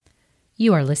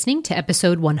You are listening to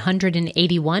episode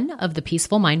 181 of the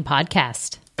Peaceful Mind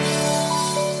Podcast.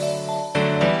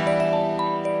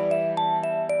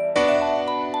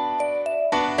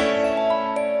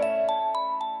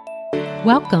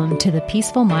 Welcome to the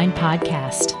Peaceful Mind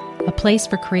Podcast, a place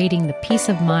for creating the peace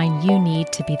of mind you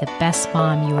need to be the best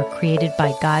mom you are created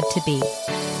by God to be.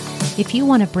 If you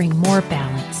want to bring more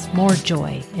balance, more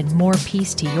joy, and more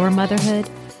peace to your motherhood,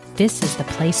 this is the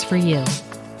place for you.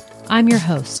 I'm your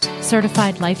host,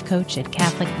 certified life coach and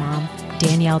Catholic mom,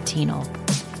 Danielle Teno.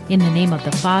 In the name of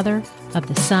the Father,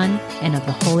 of the Son, and of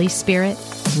the Holy Spirit,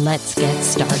 let's get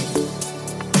started.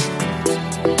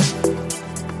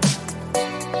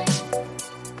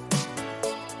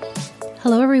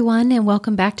 Hello, everyone, and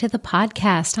welcome back to the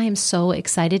podcast. I am so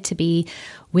excited to be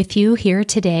with you here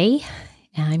today.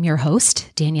 I'm your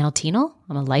host, Danielle Teno.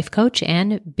 I'm a life coach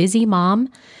and busy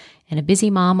mom, and a busy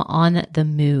mom on the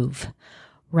move.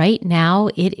 Right now,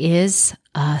 it is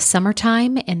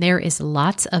summertime, and there is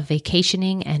lots of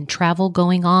vacationing and travel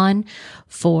going on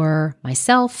for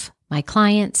myself, my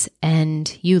clients,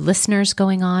 and you listeners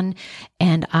going on.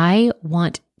 And I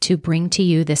want to bring to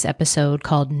you this episode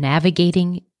called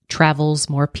Navigating Travels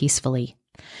More Peacefully,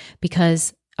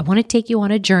 because I want to take you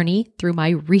on a journey through my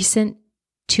recent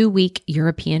 2-week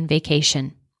European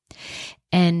vacation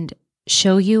and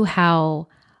show you how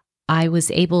I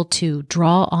was able to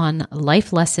draw on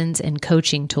life lessons and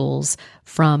coaching tools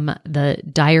from the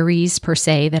diaries per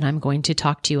se that I'm going to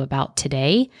talk to you about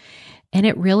today. And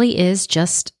it really is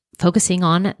just focusing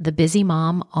on the busy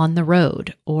mom on the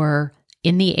road or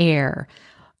in the air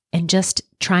and just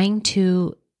trying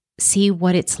to see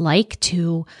what it's like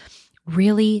to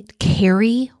really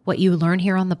carry what you learn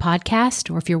here on the podcast,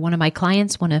 or if you're one of my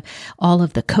clients, all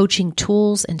of the coaching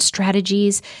tools and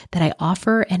strategies that I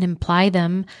offer and apply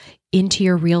them into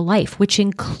your real life, which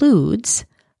includes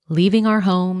leaving our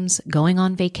homes, going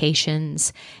on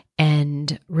vacations,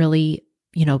 and really,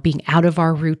 being out of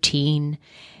our routine.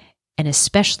 And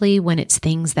especially when it's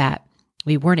things that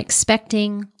we weren't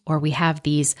expecting, or we have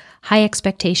these high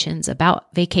expectations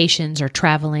about vacations or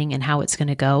traveling and how it's going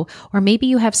to go, or maybe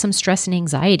you have some stress and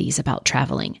anxieties about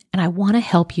traveling, and I want to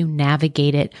help you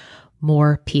navigate it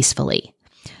more peacefully.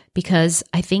 Because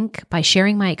I think by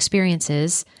sharing my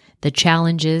experiences, the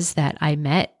challenges that I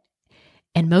met,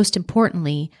 and most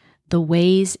importantly, the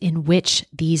ways in which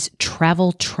these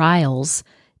travel trials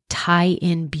tie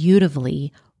in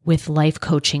beautifully with life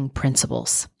coaching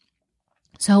principles.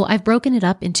 So I've broken it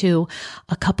up into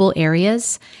a couple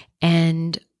areas,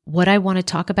 and what I want to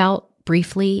talk about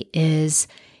briefly is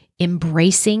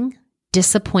embracing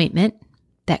disappointment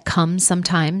that comes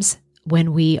sometimes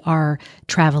when we are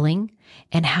traveling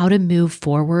and how to move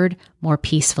forward more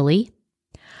peacefully.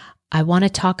 I want to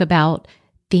talk about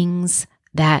things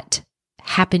that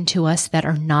happen to us that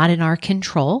are not in our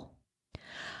control.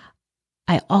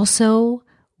 I also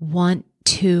want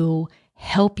to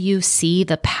help you see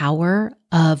the power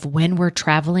of when we're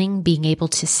traveling, being able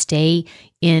to stay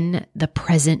in the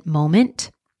present moment.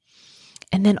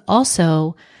 And then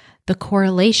also the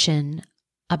correlation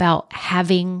about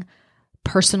having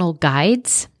personal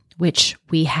guides, which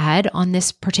we had on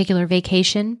this particular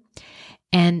vacation,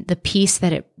 and the peace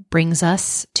that it brings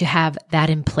us to have that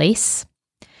in place.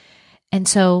 And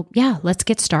so, let's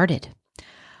get started.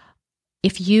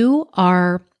 If you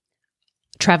are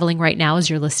traveling right now as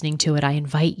you're listening to it, I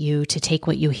invite you to take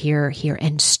what you hear here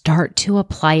and start to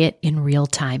apply it in real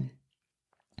time.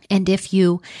 And if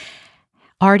you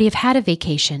already have had a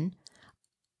vacation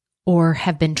or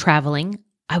have been traveling,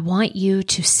 I want you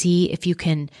to see if you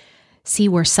can see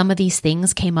where some of these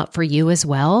things came up for you as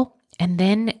well, and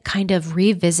then kind of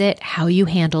revisit how you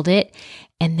handled it,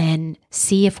 and then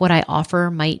see if what I offer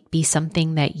might be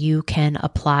something that you can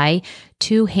apply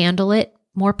to handle it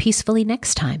more peacefully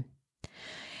next time.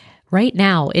 Right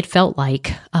now, it felt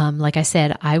like I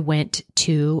said, I went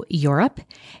to Europe,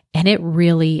 and it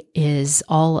really is,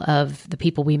 all of the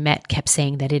people we met kept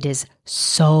saying that it is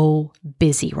so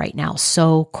busy right now,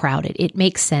 so crowded. It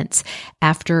makes sense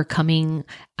after coming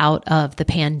out of the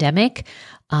pandemic.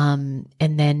 And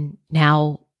then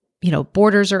now,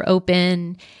 borders are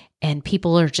open and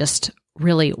people are just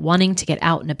really wanting to get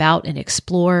out and about and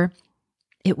explore.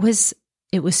 It was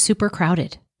super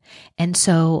crowded. And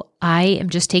so I am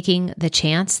just taking the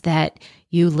chance that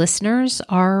you listeners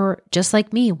are just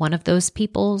like me, one of those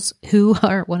peoples who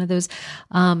are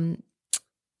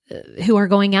who are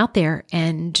going out there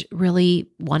and really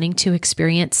wanting to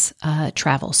experience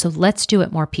travel. So let's do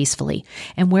it more peacefully.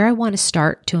 And where I want to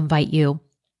start to invite you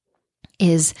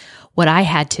is what I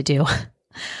had to do,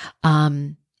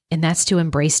 and that's to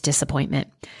embrace disappointment.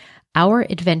 Our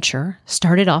adventure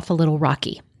started off a little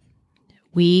rocky.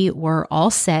 we were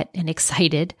all set and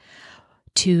excited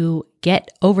to get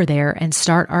over there and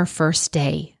start our first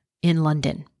day in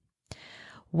London.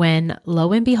 When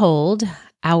lo and behold,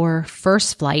 our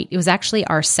first flight, it was actually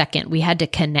our second, we had to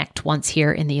connect once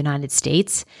here in the United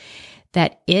States,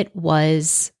 that it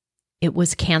was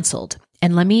canceled.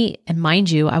 And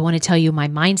mind you, I want to tell you my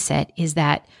mindset is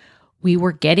that we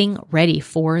were getting ready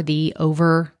for the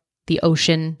over the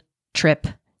ocean trip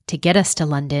to get us to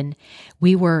London.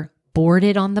 We were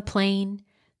boarded on the plane.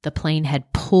 The plane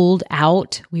had pulled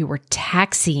out. We were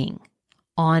taxiing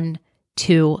on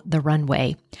to the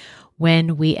runway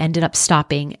when we ended up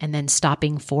stopping, and then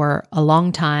stopping for a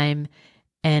long time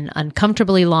and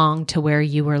uncomfortably long, to where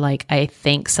you were like, I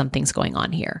think something's going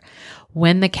on here.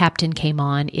 When the captain came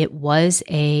on, it was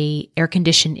a air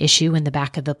condition issue in the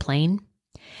back of the plane.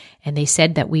 And they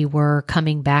said that we were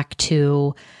coming back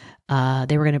to,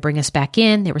 they were going to bring us back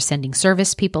in. They were sending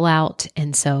service people out.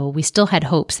 And so we still had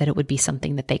hopes that it would be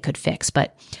something that they could fix.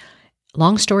 But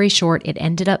long story short, it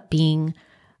ended up being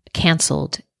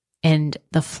canceled, and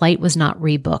the flight was not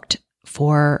rebooked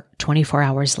for 24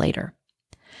 hours later.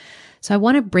 So I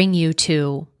want to bring you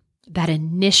to that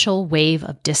initial wave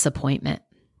of disappointment.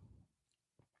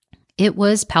 It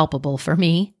was palpable for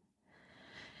me,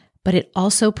 but it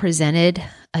also presented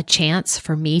a chance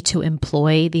for me to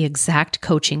employ the exact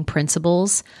coaching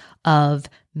principles of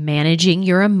managing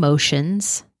your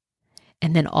emotions,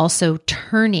 and then also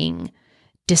turning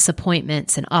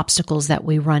disappointments and obstacles that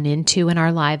we run into in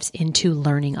our lives into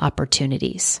learning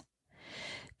opportunities.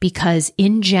 Because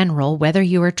in general, whether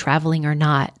you are traveling or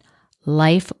not,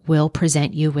 life will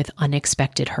present you with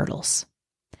unexpected hurdles.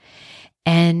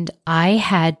 And I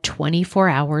had 24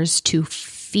 hours to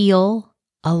feel,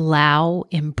 allow,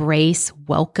 embrace,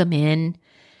 welcome in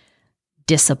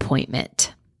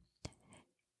disappointment.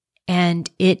 And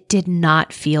it did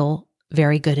not feel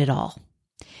very good at all.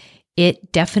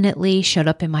 It definitely showed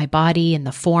up in my body in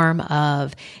the form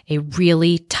of a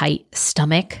really tight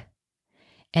stomach.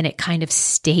 And it kind of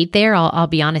stayed there. I'll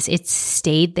be honest, it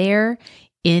stayed there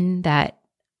in that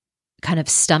kind of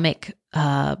stomach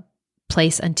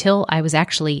place until I was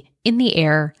actually in the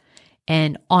air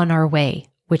and on our way,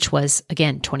 which was,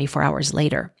 again, 24 hours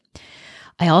later.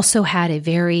 I also had a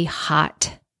very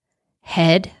hot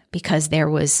head because there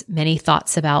was many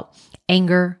thoughts about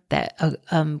anger that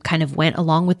kind of went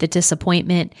along with the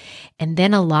disappointment. And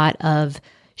then a lot of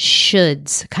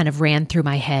shoulds kind of ran through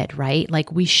my head, right? Like,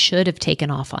 we should have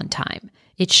taken off on time.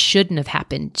 It shouldn't have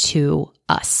happened to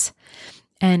us.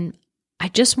 And I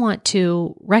just want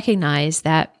to recognize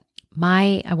that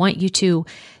I want you to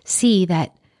see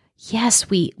that, yes,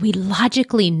 we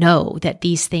logically know that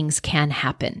these things can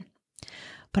happen.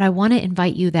 But I want to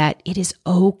invite you that it is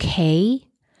okay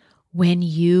when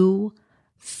you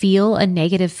feel a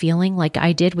negative feeling like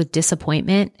I did with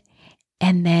disappointment,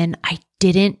 and then I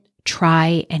didn't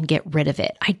try and get rid of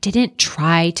it. I didn't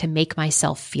try to make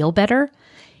myself feel better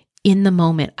in the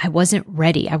moment. I wasn't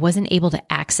ready. I wasn't able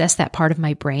to access that part of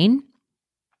my brain.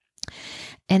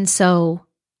 And so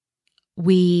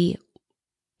it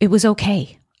was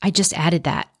okay. I just added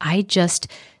that. I just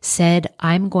said,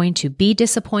 I'm going to be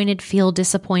disappointed, feel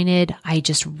disappointed. I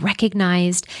just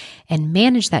recognized and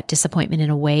managed that disappointment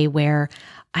in a way where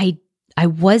I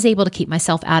was able to keep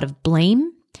myself out of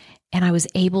blame, and I was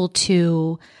able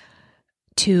to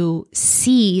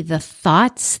see the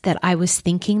thoughts that I was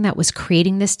thinking that was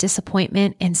creating this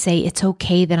disappointment and say, it's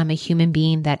okay that I'm a human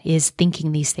being that is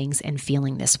thinking these things and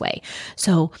feeling this way.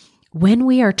 So when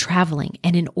we are traveling,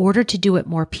 and in order to do it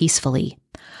more peacefully,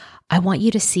 I want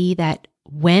you to see that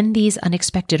when these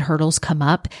unexpected hurdles come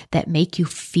up that make you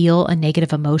feel a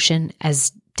negative emotion,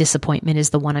 as disappointment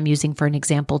is the one I'm using for an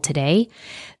example today,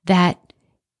 that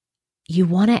you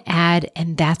want to add,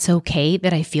 and that's okay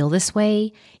that I feel this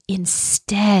way,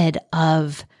 instead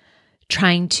of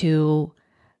trying to,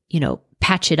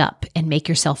 patch it up and make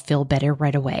yourself feel better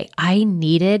right away. I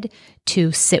needed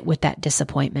to sit with that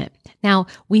disappointment. Now,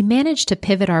 we managed to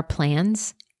pivot our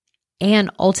plans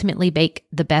and ultimately make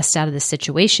the best out of the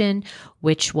situation,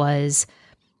 which was,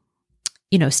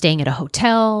 staying at a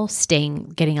hotel,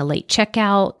 getting a late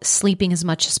checkout, sleeping as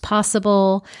much as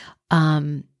possible,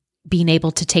 being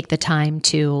able to take the time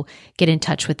to get in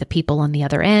touch with the people on the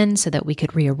other end so that we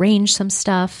could rearrange some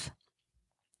stuff.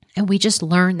 And we just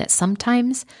learned that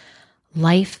sometimes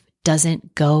life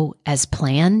doesn't go as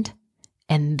planned,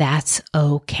 and that's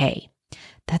okay.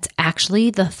 That's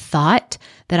actually the thought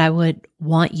that I would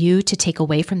want you to take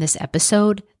away from this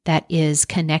episode that is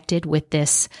connected with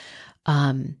this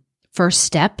first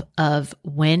step of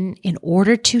when, in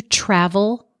order to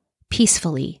travel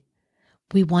peacefully,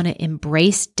 we want to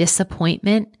embrace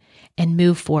disappointment and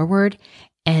move forward.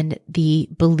 And the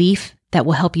belief that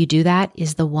will help you do that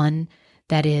is the one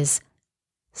that is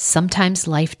sometimes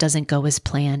life doesn't go as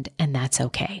planned, and that's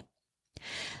okay.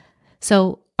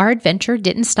 So our adventure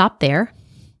didn't stop there.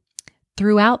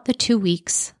 Throughout the 2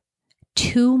 weeks,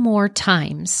 2 more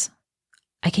times,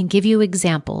 I can give you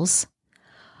examples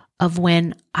of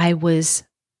when I was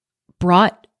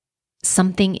brought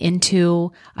something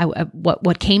into,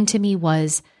 what came to me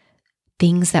was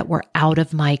things that were out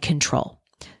of my control.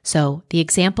 So the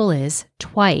example is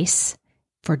twice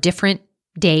for different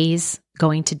days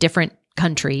going to different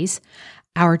countries,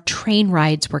 our train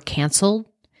rides were canceled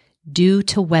due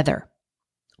to weather.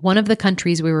 One of the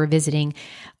countries we were visiting,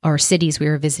 or cities we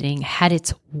were visiting, had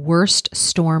its worst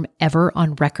storm ever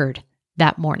on record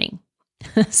that morning.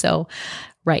 So,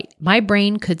 right, my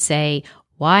brain could say,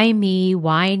 why me?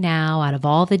 Why now? Out of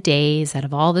all the days, out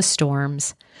of all the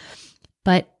storms.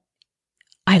 But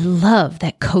I love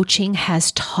that coaching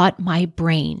has taught my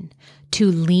brain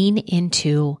to lean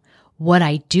into what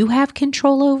I do have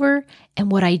control over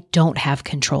and what I don't have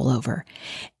control over.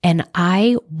 And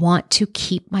I want to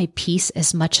keep my peace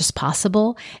as much as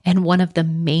possible. And one of the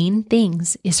main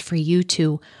things is for you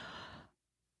to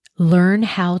learn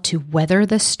how to weather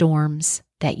the storms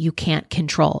that you can't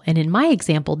control. And in my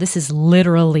example, this is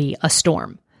literally a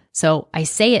storm. So I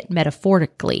say it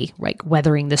metaphorically, like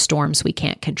weathering the storms we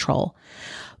can't control.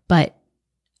 But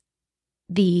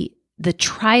the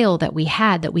trial that we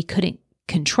had that we couldn't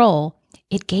control,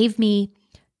 it gave me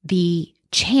the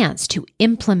chance to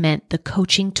implement the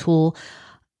coaching tool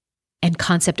and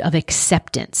concept of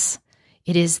acceptance.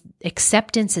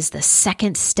 Acceptance is the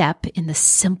second step in the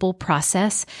simple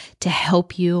process to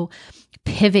help you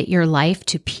pivot your life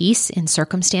to peace in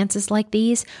circumstances like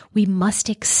these. We must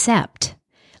accept,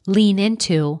 lean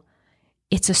into,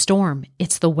 it's a storm,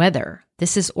 it's the weather.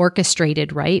 This is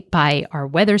orchestrated, right, by our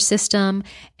weather system,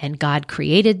 and God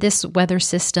created this weather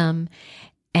system.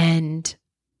 And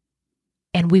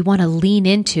we want to lean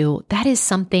into, that is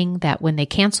something that when they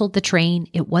canceled the train,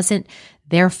 it wasn't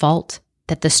their fault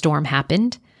that the storm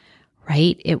happened,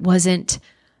 right? It wasn't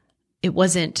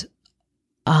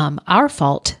our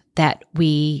fault that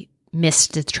we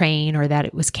missed the train or that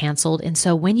it was canceled. And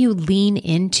so when you lean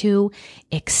into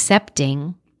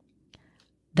accepting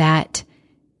that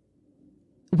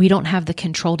we don't have the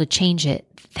control to change it,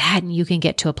 then you can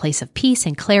get to a place of peace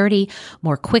and clarity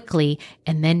more quickly,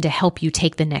 and then to help you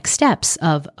take the next steps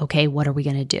of, okay, what are we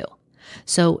going to do?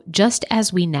 So just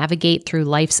as we navigate through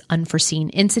life's unforeseen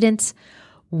incidents,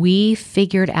 we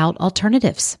figured out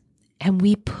alternatives and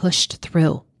we pushed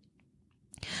through.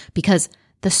 Because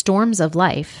the storms of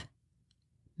life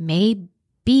may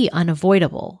be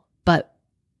unavoidable, but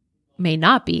may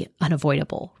not be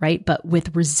unavoidable, right? But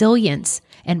with resilience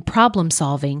and problem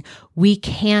solving, we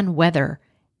can weather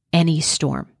any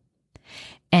storm.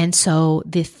 And so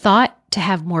the thought to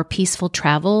have more peaceful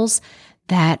travels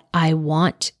that I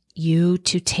want you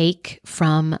to take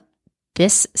from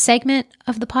this segment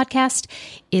of the podcast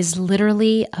is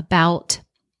literally about,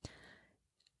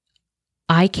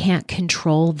 I can't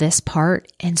control this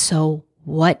part. And so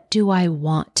what do I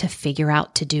want to figure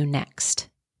out to do next?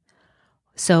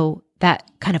 So that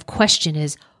kind of question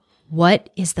is, what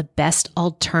is the best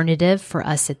alternative for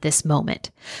us at this moment?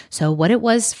 So what it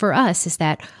was for us is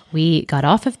that we got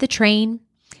off of the train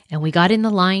and we got in the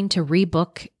line to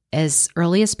rebook as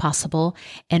early as possible.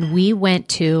 And we want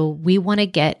to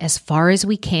get as far as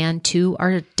we can to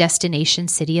our destination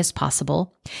city as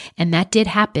possible. And that did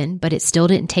happen, but it still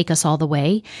didn't take us all the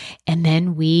way. And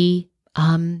then we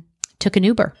took an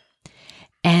Uber,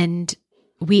 and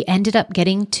we ended up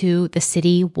getting to the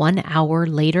city 1 hour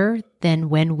later than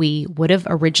when we would have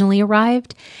originally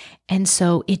arrived. And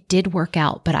so it did work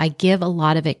out, but I give a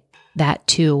lot of that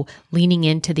to leaning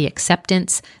into the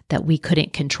acceptance that we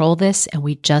couldn't control this and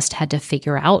we just had to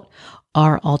figure out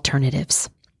our alternatives.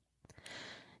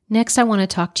 Next, I want to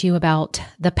talk to you about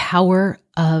the power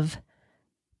of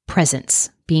presence,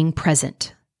 being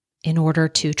present in order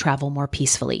to travel more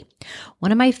peacefully.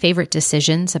 One of my favorite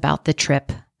decisions about the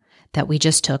trip that we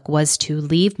just took was to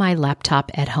leave my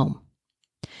laptop at home.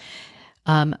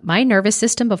 My nervous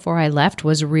system before I left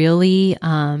was really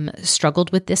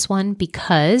struggled with this one,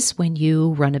 because when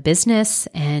you run a business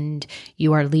and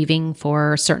you are leaving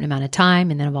for a certain amount of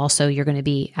time, and then also you're going to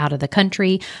be out of the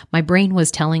country, my brain was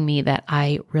telling me that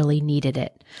I really needed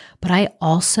it. But I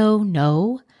also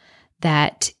know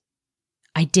that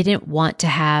I didn't want to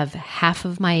have half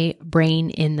of my brain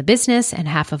in the business and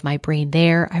half of my brain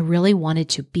there. I really wanted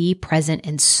to be present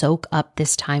and soak up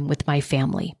this time with my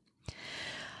family.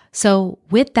 So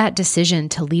with that decision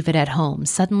to leave it at home,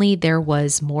 suddenly there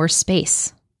was more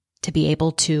space to be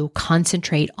able to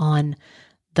concentrate on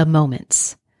the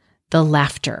moments, the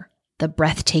laughter, the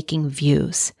breathtaking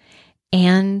views,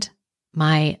 and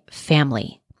my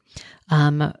family.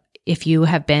 If you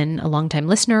have been a longtime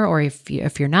listener, or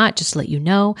if you're not, just to let you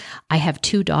know, I have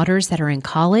 2 daughters that are in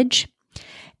college,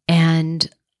 and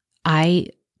I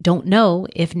don't know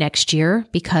if next year,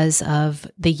 because of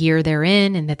the year they're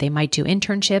in and that they might do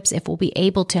internships, if we'll be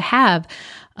able to have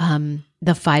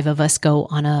the 5 of us go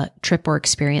on a trip or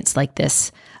experience like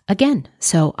this again.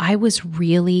 So I was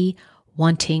really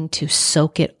wanting to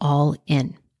soak it all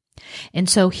in. And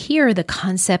so here, the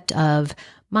concept of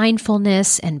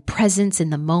mindfulness and presence in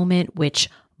the moment, which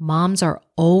moms are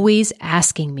always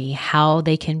asking me how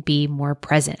they can be more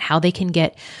present, how they can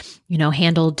get,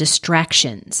 handle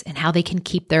distractions, and how they can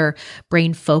keep their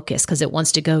brain focused because it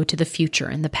wants to go to the future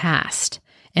and the past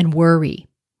and worry.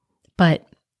 But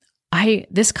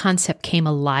this concept came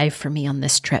alive for me on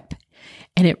this trip,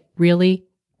 and it really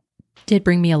did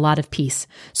bring me a lot of peace.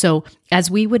 So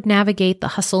as we would navigate the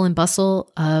hustle and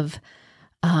bustle of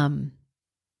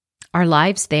our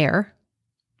lives there,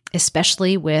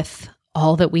 especially with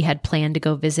all that we had planned to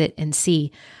go visit and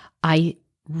see, I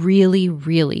really,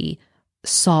 really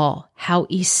saw how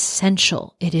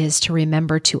essential it is to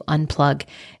remember to unplug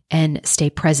and stay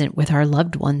present with our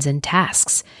loved ones and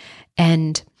tasks.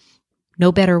 And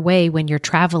no better way when you're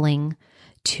traveling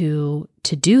to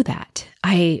do that.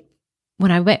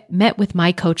 When I met with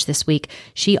my coach this week,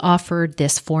 she offered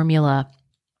this formula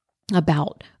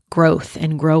about growth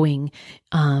and growing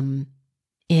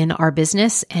in our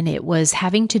business. And it was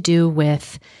having to do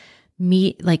with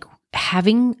me, like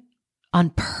having on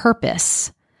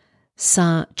purpose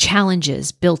some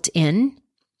challenges built in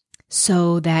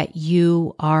so that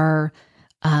you are,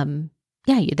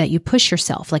 that you push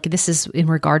yourself. Like this is in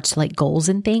regards to like goals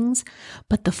and things,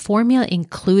 but the formula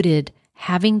included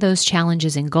having those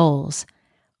challenges and goals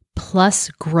plus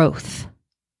growth.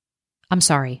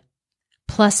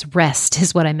 Plus rest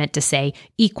is what I meant to say,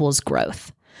 equals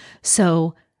growth.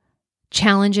 So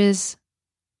challenges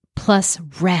plus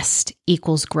rest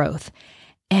equals growth.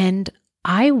 And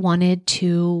I wanted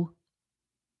to,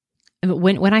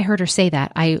 when I heard her say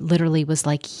that, I literally was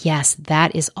like, yes,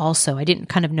 that is also, I didn't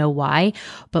kind of know why,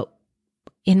 but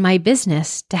in my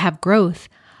business, to have growth,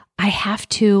 I have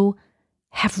to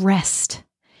have rest.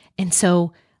 And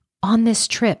so on this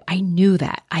trip, I knew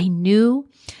that. I knew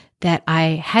that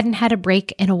I hadn't had a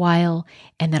break in a while,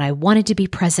 and that I wanted to be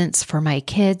present for my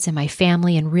kids and my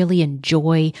family and really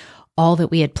enjoy all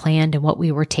that we had planned and what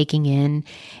we were taking in.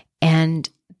 And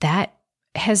that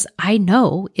I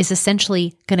know is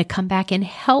essentially going to come back and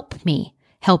help me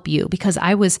help you, because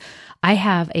I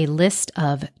have a list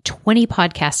of 20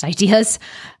 podcast ideas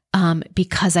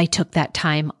because I took that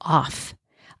time off.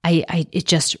 It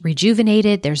just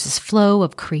rejuvenated. There's this flow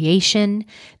of creation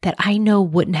that I know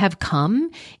wouldn't have come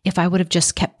if I would have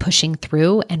just kept pushing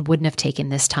through and wouldn't have taken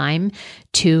this time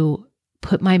to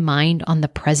put my mind on the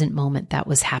present moment that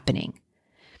was happening.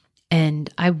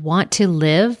 And I want to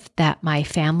live that my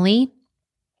family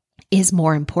is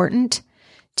more important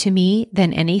to me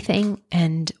than anything.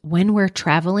 And when we're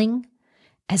traveling,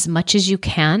 as much as you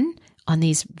can on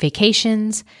these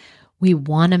vacations, we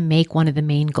want to make one of the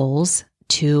main goals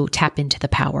to tap into the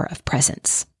power of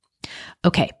presence.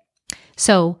 Okay,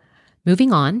 so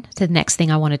moving on to the next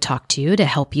thing I want to talk to you to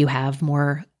help you have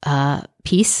more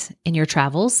peace in your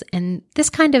travels. And this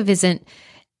kind of isn't,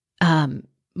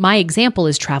 my example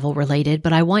is travel related,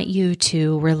 but I want you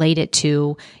to relate it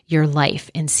to your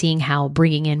life and seeing how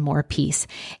bringing in more peace.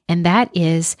 And that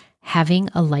is having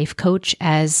a life coach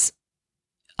as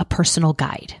a personal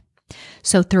guide.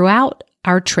 So throughout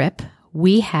our trip,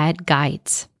 we had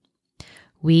guides.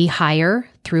 We hire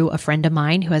through a friend of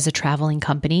mine who has a traveling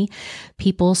company,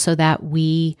 people so that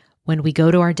when we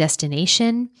go to our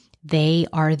destination, they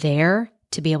are there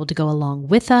to be able to go along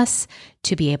with us,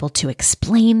 to be able to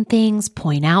explain things,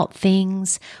 point out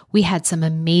things. We had some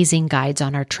amazing guides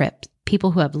on our trip, people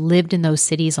who have lived in those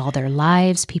cities all their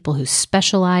lives, people who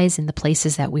specialize in the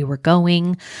places that we were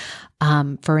going.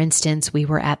 For instance, we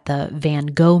were at the Van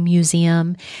Gogh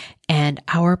Museum, and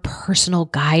our personal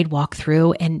guide walked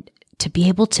through, and to be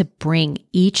able to bring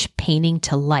each painting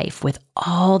to life with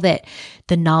all that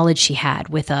the knowledge she had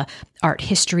with a art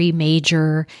history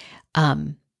major,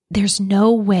 there's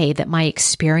no way that my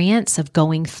experience of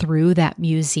going through that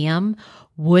museum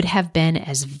would have been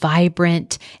as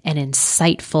vibrant and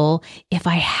insightful if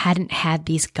I hadn't had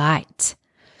these guides.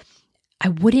 I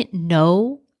wouldn't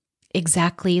know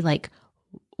exactly like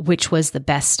which was the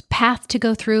best path to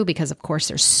go through because, of course,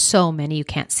 there's so many, you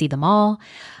can't see them all.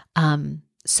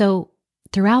 So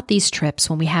throughout these trips,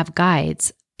 when we have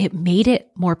guides, it made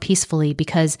it more peacefully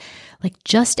because like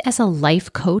just as a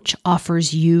life coach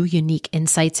offers you unique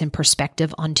insights and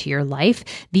perspective onto your life,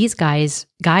 these guides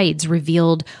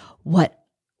revealed what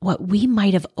we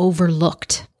might have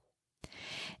overlooked.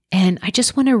 And I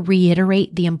just want to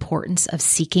reiterate the importance of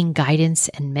seeking guidance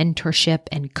and mentorship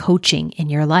and coaching in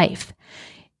your life.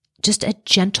 Just a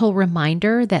gentle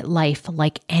reminder that life,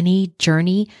 like any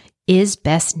journey, is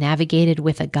best navigated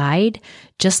with a guide.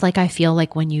 Just like I feel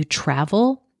like when you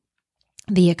travel,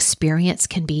 the experience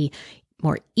can be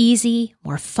more easy,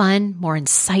 more fun, more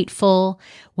insightful.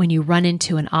 When you run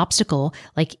into an obstacle,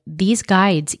 like these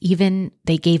guides, even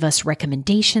they gave us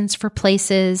recommendations for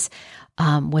places.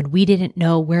 When we didn't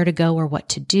know where to go or what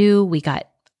to do, we got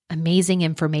amazing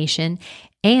information.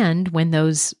 And when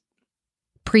those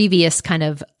previous kind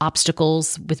of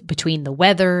obstacles between the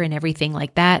weather and everything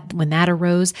like that, when that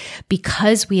arose,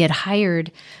 because we had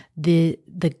hired the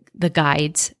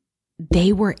guides,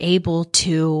 they were able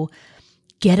to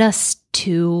get us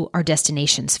to our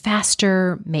destinations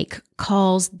faster, make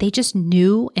calls. They just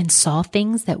knew and saw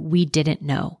things that we didn't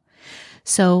know.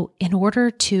 So in order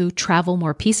to travel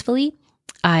more peacefully,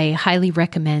 I highly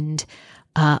recommend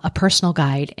a personal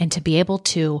guide, and to be able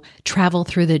to travel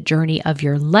through the journey of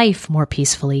your life more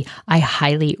peacefully, I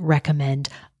highly recommend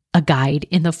a guide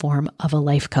in the form of a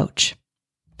life coach.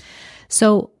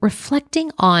 So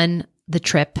reflecting on the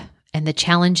trip and the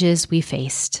challenges we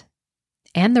faced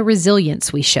and the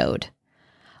resilience we showed,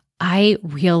 I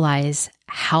realize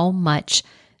how much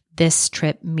this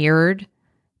trip mirrored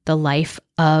the life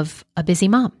of a busy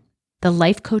mom. The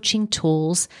life coaching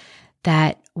tools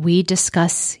that we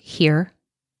discuss here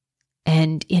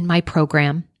and in my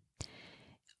program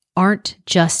aren't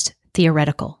just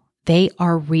theoretical. They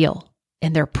are real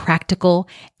and they're practical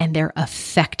and they're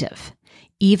effective,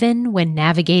 even when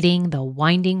navigating the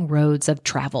winding roads of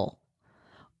travel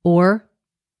or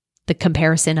the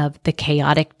comparison of the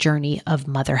chaotic journey of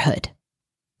motherhood.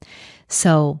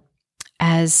 So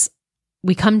as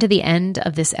we come to the end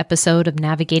of this episode of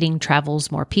Navigating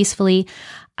Travels More Peacefully,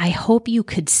 I hope you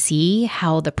could see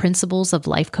how the principles of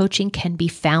life coaching can be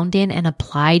found in and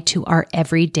applied to our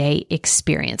everyday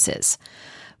experiences.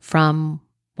 From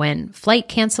when flight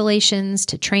cancellations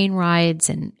to train rides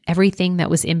and everything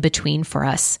that was in between for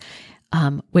us,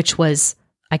 which was,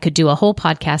 I could do a whole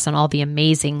podcast on all the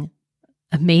amazing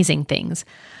things.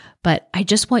 But I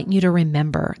just want you to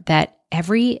remember that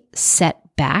every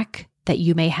setback that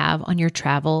you may have on your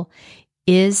travel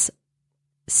is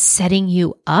setting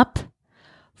you up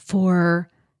for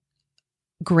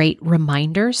great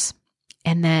reminders.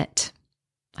 And that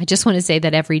I just want to say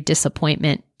that every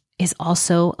disappointment is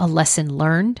also a lesson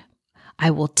learned. I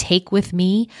will take with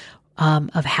me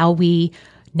of how we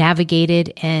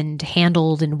navigated and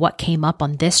handled and what came up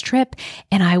on this trip.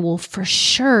 And I will for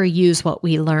sure use what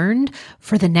we learned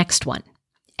for the next one.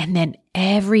 And then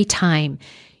every time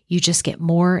you just get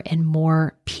more and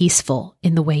more peaceful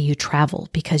in the way you travel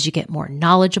because you get more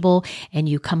knowledgeable and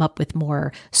you come up with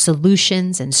more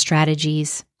solutions and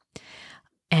strategies.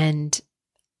 And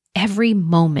every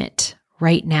moment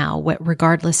right now,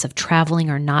 regardless of traveling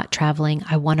or not traveling,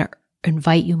 I want to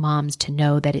invite you moms to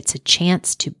know that it's a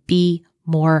chance to be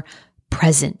more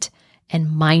present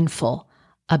and mindful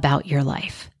about your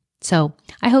life. So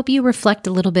I hope you reflect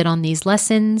a little bit on these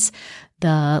lessons,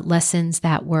 the lessons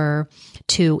that were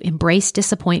to embrace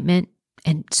disappointment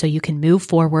and so you can move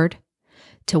forward,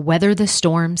 to weather the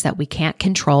storms that we can't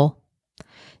control,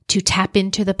 to tap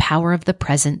into the power of the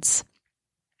presence,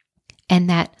 and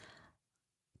that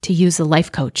to use a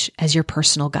life coach as your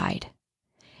personal guide.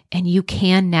 And you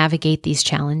can navigate these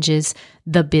challenges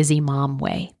the busy mom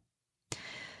way.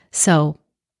 So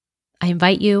I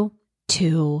invite you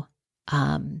to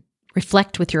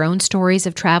reflect with your own stories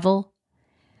of travel.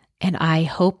 And I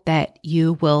hope that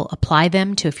you will apply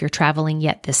them to if you're traveling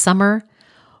yet this summer,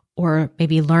 or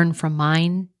maybe learn from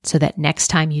mine so that next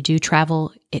time you do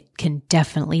travel, it can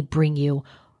definitely bring you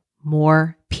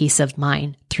more peace of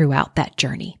mind throughout that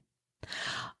journey.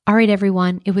 All right,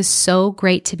 everyone. It was so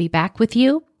great to be back with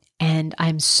you. And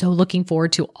I'm so looking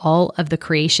forward to all of the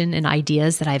creation and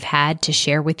ideas that I've had to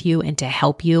share with you and to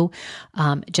help you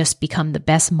just become the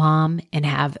best mom and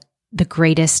have the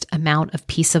greatest amount of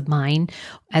peace of mind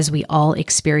as we all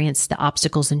experience the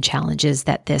obstacles and challenges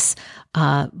that this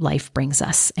life brings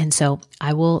us. And so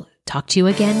I will talk to you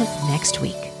again next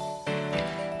week.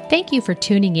 Thank you for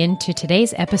tuning in to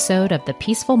today's episode of the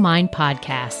Peaceful Mind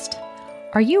Podcast.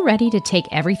 Are you ready to take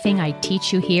everything I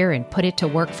teach you here and put it to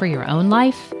work for your own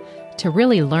life? To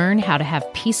really learn how to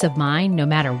have peace of mind no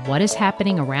matter what is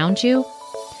happening around you?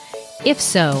 If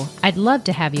so, I'd love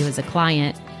to have you as a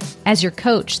client. As your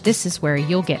coach, this is where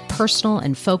you'll get personal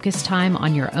and focused time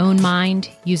on your own mind,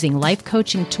 using life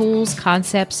coaching tools,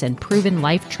 concepts, and proven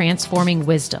life-transforming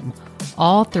wisdom,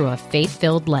 all through a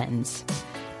faith-filled lens.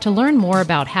 To learn more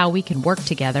about how we can work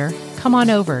together, come on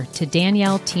over to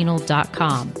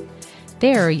DanielleTienel.com.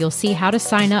 There, you'll see how to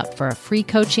sign up for a free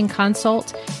coaching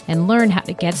consult and learn how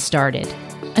to get started.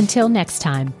 Until next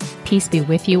time, peace be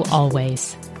with you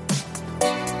always.